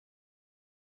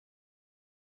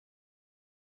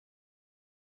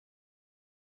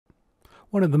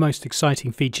One of the most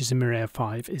exciting features in Myriad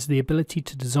 5 is the ability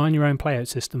to design your own playout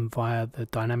system via the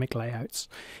dynamic layouts.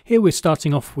 Here we're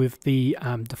starting off with the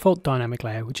default dynamic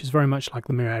layout, which is very much like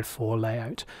the Myriad 4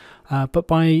 layout. But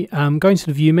by going to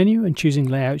the view menu and choosing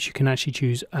layouts, you can actually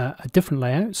choose a different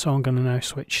layout. So I'm going to now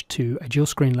switch to a dual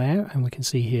screen layout, and we can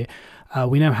see here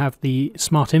we now have the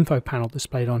smart info panel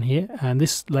displayed on here, and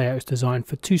this layout is designed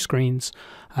for 2 screens.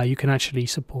 You can actually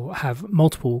have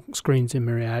multiple screens in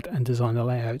Myriad and design the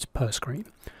layouts per screen.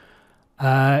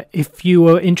 If you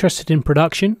are interested in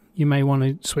production, you may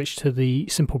want to switch to the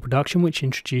simple production, which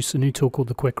introduced a new tool called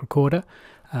the quick recorder.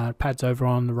 Pads over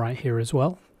on the right here as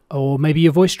well. Or maybe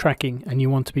you're voice tracking and you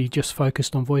want to be just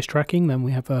focused on voice tracking, then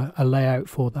we have a layout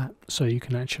for that, so you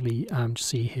can actually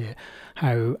see here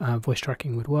how voice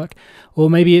tracking would work. Or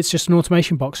maybe it's just an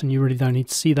automation box and you really don't need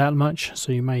to see that much,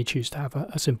 so you may choose to have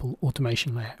a simple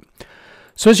automation layout.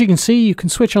 So as you can see, you can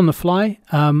switch on the fly.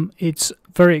 It's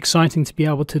very exciting to be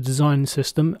able to design the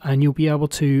system, and you'll be able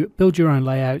to build your own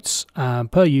layouts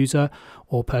per user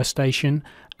or per station,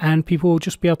 and people will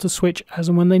just be able to switch as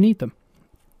and when they need them.